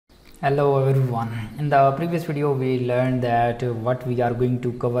Hello everyone. In the previous video we learned that what we are going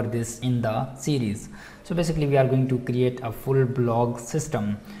to cover this in the series. So basically we are going to create a full blog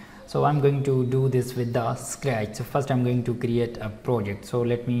system. So I'm going to do this with the scratch. So first I'm going to create a project. So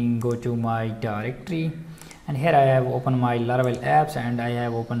let me go to my directory, and here I have opened my Laravel apps and I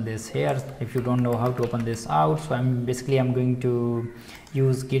have opened this here. If you don't know how to open this out, so I'm going to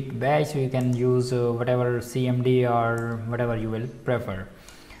use git bash. So you can use whatever CMD or whatever you will prefer.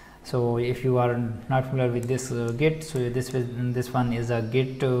 So if you are not familiar with this git, so this one is a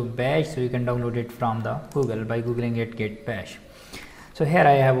git bash, so you can download it from the Google by googling it git bash. So here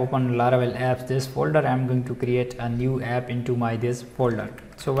I have opened Laravel apps, this folder. I'm going to create a new app into my this folder.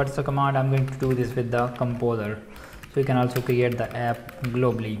 So what's the command? I'm going to do this with the composer. So you can also create the app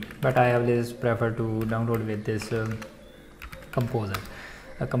globally, but I always prefer to download with this composer.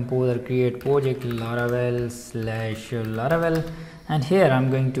 A composer create project Laravel/Laravel, and here I'm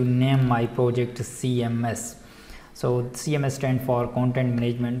going to name my project CMS. So CMS stands for content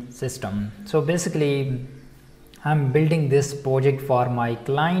management system. So basically I'm building this project for my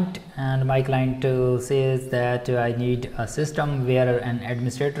client, and my client says that I need a system where an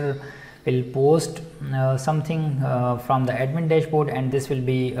administrator will post something from the admin dashboard, and this will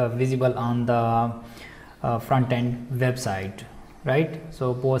be visible on the front end website, right?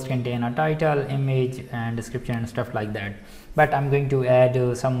 So post contain a title, image and description and stuff like that, but I'm going to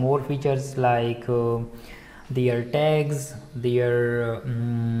add some more features like their tags, their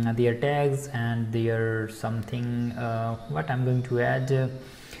tags and their something what I'm going to add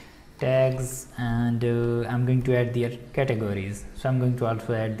tags, and I'm going to add their categories. So I'm going to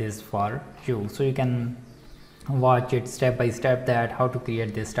also add this for you, so you can watch it step by step that how to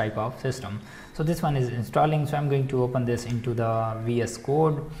create this type of system. So this one is installing, so I'm going to open this into the VS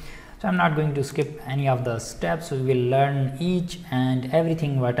Code. So I'm not going to skip any of the steps, so we will learn each and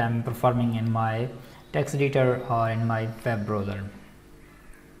everything what I'm performing in my text editor or in my web browser.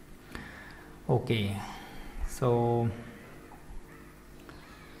 Okay, so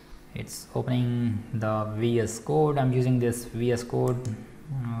it's opening the VS Code. I'm using this VS Code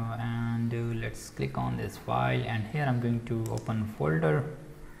and let's click on this file, and here I'm going to open folder.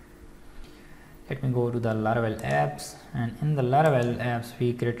 Let me go to the Laravel apps, and in the Laravel apps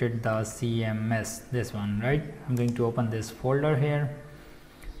we created the CMS, this one, right? I'm going to open this folder here,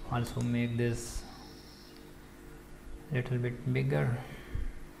 also make this a little bit bigger.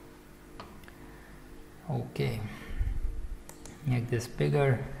 Okay, make this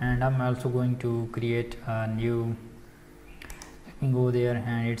bigger, and I'm also going to create a new, let me go there,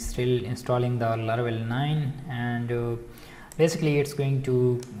 and it's still installing the Laravel 9, and basically it's going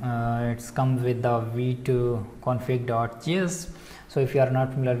to it's comes with the Vite config.js. So if you are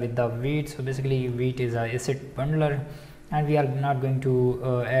not familiar with the Vite, so basically Vite is a asset bundler, and we are not going to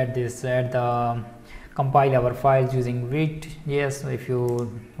add the compile our files using Vite. Yes, so if you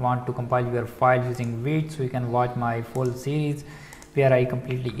want to compile your file using Vite, so you can watch my full series where I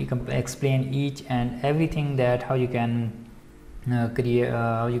completely explain each and everything that how you can create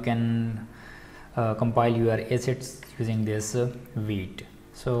compile your assets using this Vite.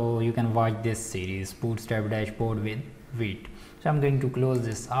 So you can watch this series bootstrap dashboard with Vite. So I'm going to close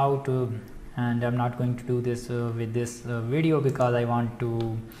this out, and I'm not going to do this with this video because I want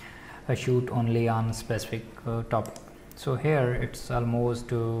to shoot only on specific topic. So here it's almost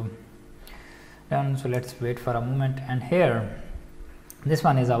done, so let's wait for a moment. And here this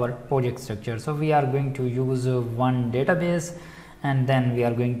one is our project structure. So we are going to use one database, and then we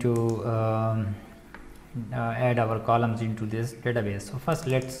are going to add our columns into this database. So first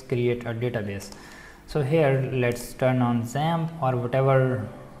let's create a database. So here let's turn on XAMPP or whatever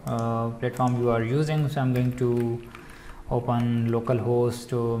platform you are using. So I'm going to open localhost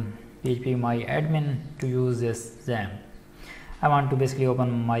to php my admin to use this XAMPP. I want to basically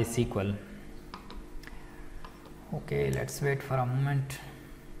open MySQL. Okay, let's wait for a moment.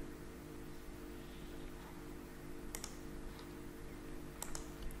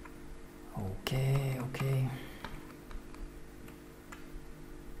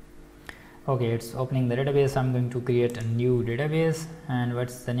 Okay, it's opening the database. I'm going to create a new database, and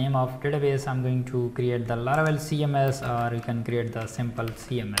what's the name of database? I'm going to create the Laravel CMS, or you can create the simple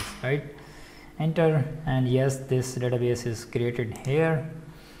CMS, right? Enter, and yes, this database is created here,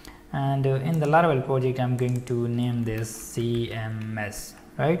 and in the Laravel project I'm going to name this CMS,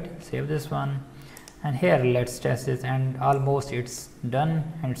 right? Save this one, and here let's test this, and almost it's done,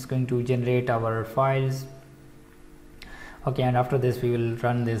 and it's going to generate our files. Okay, and after this we will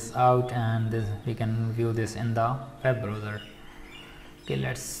run this out, and this we can view this in the web browser. Okay,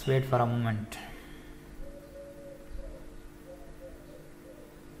 let's wait for a moment.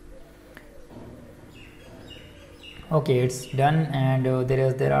 Okay, it's done, and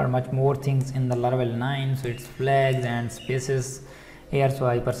there are much more things in the Laravel 9. So it's flags and spaces here, so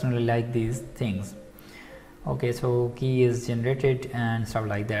I personally like these things. Okay, so key is generated and stuff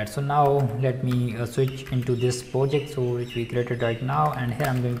like that. So now let me switch into this project, so which we created right now, and here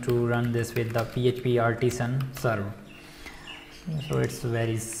I'm going to run this with the PHP artisan serve. So it's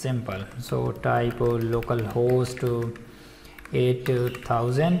very simple. So type localhost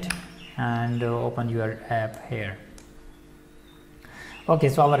 8000 and open your app here. Okay,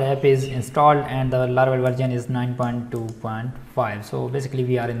 so our app is installed and the Laravel version is 9.2.5. so basically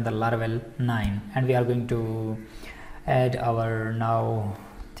we are in the Laravel 9 and we are going to add our now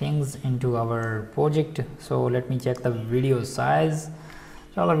things into our project. So let me check the video size.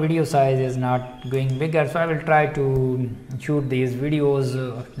 So our video size is not going bigger, so I will try to shoot these videos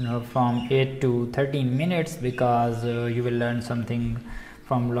from 8 to 13 minutes, because you will learn something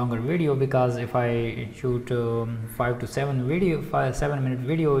from longer video, because if I shoot 5 to 7 minute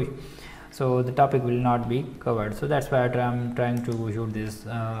video, so the topic will not be covered. So that's why I'm trying to shoot this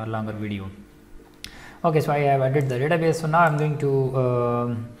longer video. Okay, so I have added the database. So now I'm going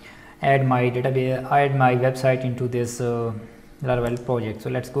to add my website into this Laravel project. So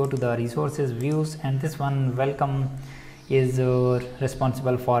let's go to the resources, views, and this one welcome is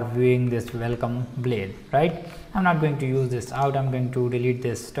responsible for viewing this welcome blade, right? I'm not going to use this out. I'm going to delete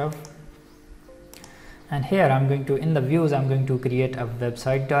this stuff, and here I'm going to, in the views, I'm going to create a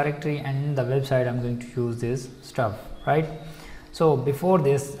website directory, and in the website I'm going to use this stuff, right? So before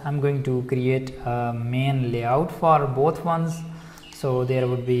this I'm going to create a main layout for both ones. So there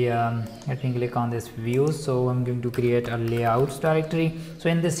would be let me click on this views. So I'm going to create a layouts directory. So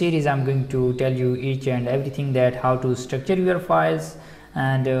in this series I'm going to tell you each and everything, that how to structure your files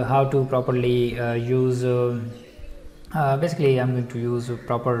and how to properly use basically I'm going to use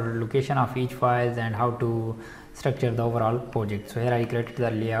proper location of each files and how to structure the overall project. So here I created the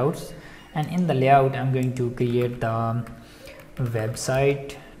layouts, and in the layout I'm going to create the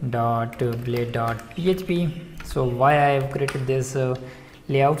website.blade.php. So why I have created this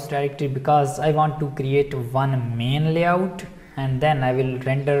layouts directory, because I want to create one main layout and then I will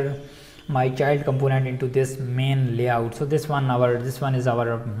render my child component into this main layout. So this one is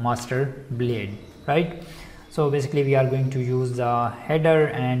our master blade, right? So basically we are going to use the header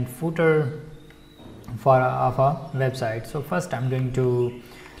and footer of a website. So first I'm going to,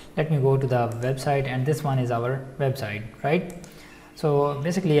 let me go to the website, and this one is our website, right? So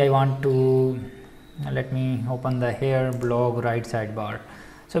basically I want to, let me open the here blog right sidebar.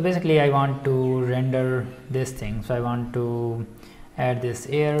 So basically I want to render this thing. So I want to add this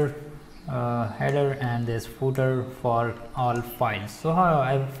header and this footer for all files. So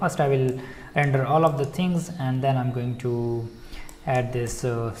first I will render all of the things, and then I'm going to add this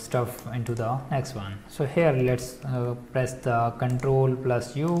stuff into the next one. So here let's press the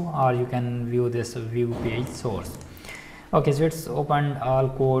Ctrl+U, or you can view this view page source. Okay, so it's opened all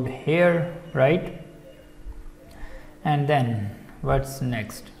code here, right? And then what's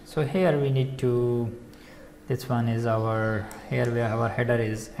next? So here we need to, this one is our, here where our header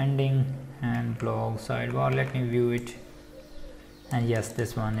is ending, and blog sidebar, let me view it, and yes,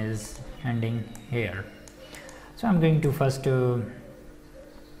 this one is ending here. So I'm going to first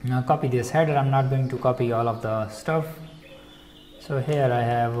copy this header. I'm not going to copy all of the stuff. So here I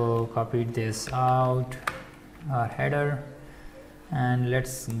have copied this out, our header, and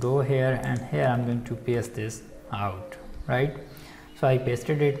let's go here, and here I'm going to paste this out, right? So I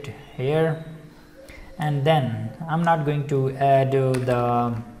pasted it here, and then I'm not going to add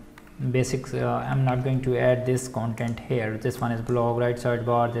the basics. I'm not going to add this content here. This one is blog right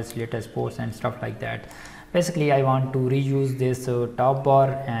sidebar, this latest post and stuff like that. Basically I want to reuse this top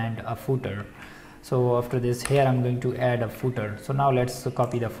bar and a footer. So after this, here I'm going to add a footer. So now let's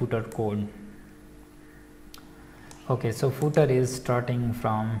copy the footer code. Okay, so footer is starting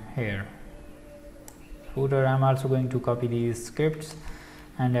from here. Footer, I'm also going to copy these scripts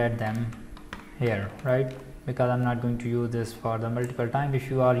and add them here, right? Because I'm not going to use this for the multiple time. If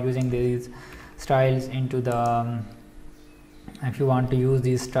you are using these styles into the if you want to use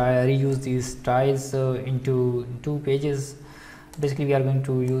these reuse these styles into 2 pages, basically we are going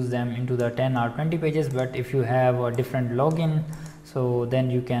to use them into the 10 or 20 pages. But if you have a different login, so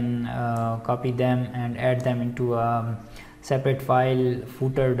then you can copy them and add them into a separate file,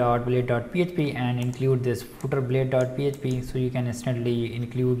 footer.blade.php, and include this footer.blade.php, so you can instantly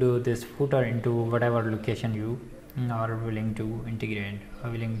include this footer into whatever location you are willing to integrate or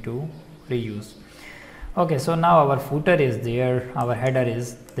willing to reuse. Okay, so now our footer is there, our header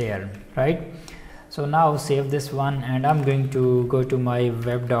is there, right? So now save this one, and I'm going to go to my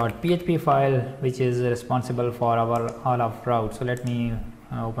web.php file, which is responsible for our all of routes. So let me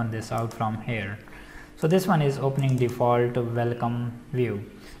open this out from here. So this one is opening default welcome view.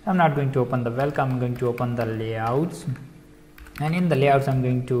 I'm not going to open the welcome, I'm going to open the layouts, and in the layouts I'm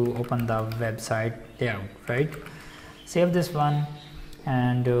going to open the website layout, right? Save this one,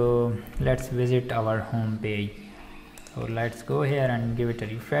 and let's visit our home page. So let's go here and give it a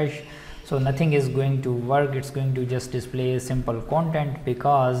refresh. So nothing is going to work, it's going to just display simple content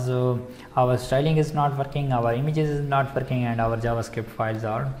because our styling is not working, our images is not working, and our JavaScript files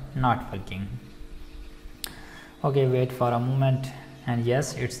are not working. Okay, wait for a moment, and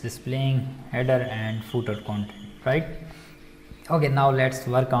yes, it's displaying header and footer content, right? Okay, now let's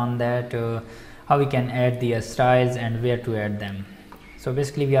work on that, how we can add the styles and where to add them. So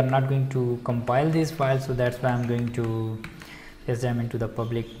basically we are not going to compile these files, so that's why I'm going to paste them into the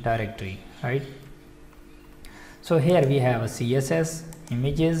public directory, right? So here we have a CSS,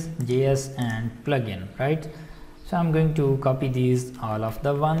 images, JS, and plugin, right? So I'm going to copy these all of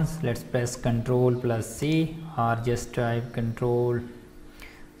the ones. Let's press Ctrl+C, or just type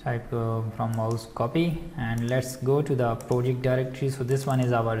from mouse copy, and let's go to the project directory. So this one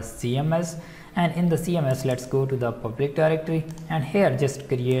is our CMS, and in the CMS let's go to the public directory, and here just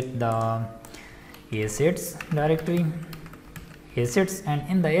create the assets directory, assets, and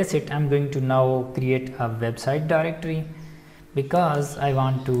in the asset I'm going to now create a website directory because I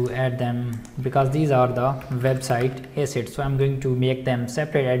want to add them, because these are the website assets. So I'm going to make them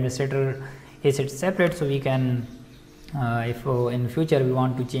separate, administrator assets separate, so we can if in future we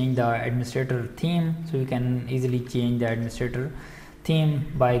want to change the administrator theme, so we can easily change the administrator theme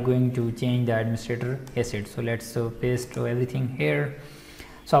by going to change the administrator asset. So let's paste everything here.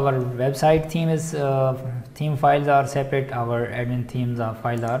 So our website theme is theme files are separate, our admin themes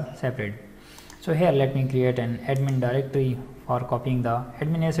files are separate. So here let me create an admin directory for copying the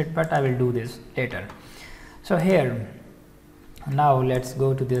admin asset, but I will do this later. So here now let's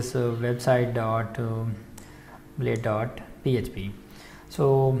go to this website.blade.php.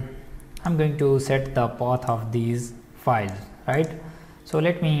 so I'm going to set the path of these files, right? So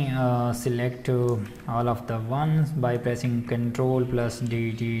let me select all of the ones by pressing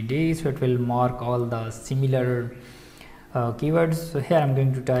Ctrl+D, so it will mark all the similar keywords. So here I'm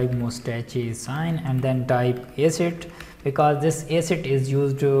going to type mustache sign and then type asset, because this asset is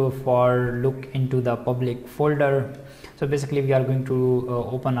used for look into the public folder. So basically we are going to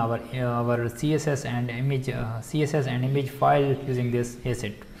open our CSS and image file using this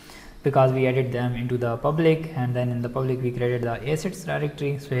asset, because we added them into the public, and then in the public we created the assets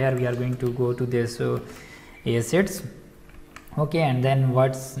directory. So here we are going to go to this assets. Okay, and then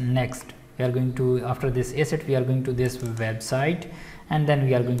what's next? We are going to, after this asset, we are going to this website, and then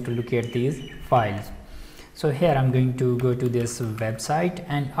we are going to look at these files. So here I'm going to go to this website,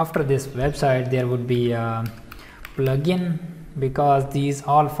 and after this website there would be a plugin, because these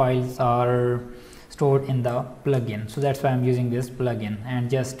all files are stored in the plugin. So that's why I'm using this plugin, and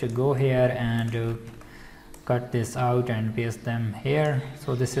just to go here and cut this out and paste them here.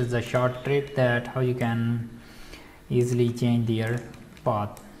 So this is the short trick that how you can easily change their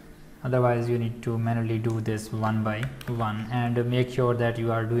path. Otherwise you need to manually do this one by one, and make sure that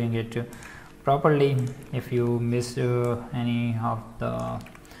you are doing it properly. If you miss any of the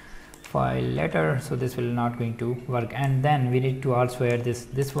file letter, so this will not going to work. And then we need to also add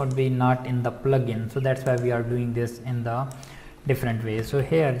this would be not in the plugin, so that's why we are doing this in the different way. So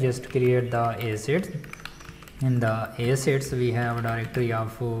here just create the assets. In the assets we have a directory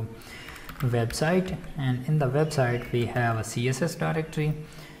of website, and in the website we have a CSS directory,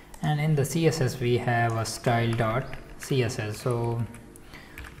 and in the CSS we have a style.css. so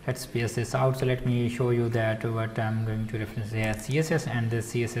let's paste this out. So let me show you that what I'm going to reference here. CSS, and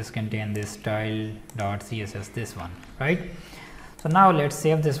this CSS contain this style.css, this one, right? So now let's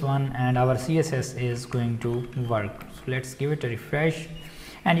save this one, and our CSS is going to work. So let's give it a refresh,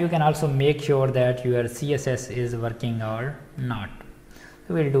 and you can also make sure that your CSS is working or not.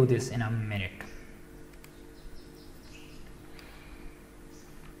 So we'll do this in a minute.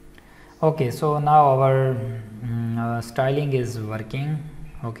 Okay, so now our styling is working.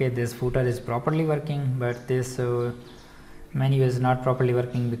 Okay, this footer is properly working, but this menu is not properly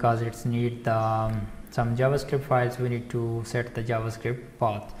working because it's need some JavaScript files. We need to set the JavaScript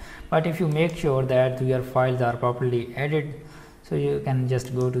path. But if you make sure that your files are properly added, so you can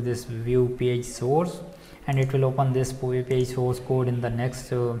just go to this view page source, and it will open this page source code in the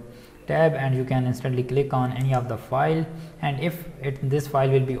next tab, and you can instantly click on any of the file, and if this file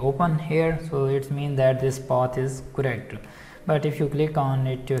will be open here, so it means that this path is correct. But if you click on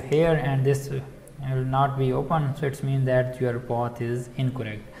it here and this it will not be open, so it means that your path is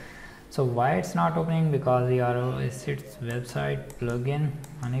incorrect. So why it's not opening? Because we are its website plugin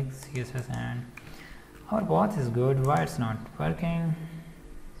Onyx CSS and our path is good. Why it's not working?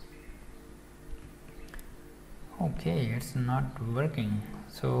 Okay, it's not working.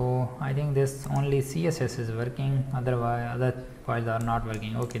 So I think this only CSS is working, otherwise other files are not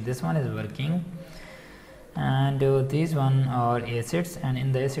working. Okay, this one is working, and these one are assets, and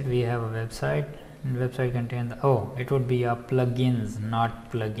in the asset we have a website, and website contain the, oh, it would be a plugins,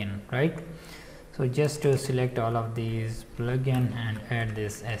 not plugin, right? So just to select all of these plugin and add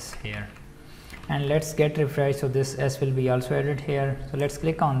this S here, and let's get refresh. So this S will be also added here. So let's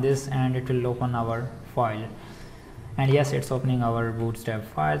click on this and it will open our file, and yes, it's opening our bootstrap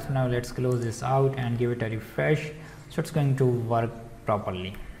file. So now let's close this out and give it a refresh. So it's going to work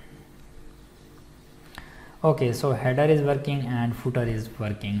properly. Okay, so header is working and footer is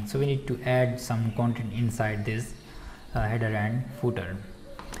working. So we need to add some content inside this header and footer.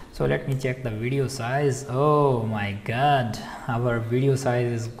 So let me check the video size. Oh my god, our video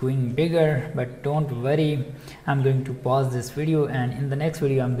size is going bigger, but don't worry, I'm going to pause this video, and in the next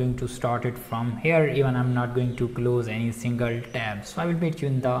video I'm going to start it from here. Even I'm not going to close any single tab. So I will meet you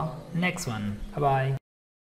in the next one. Bye bye.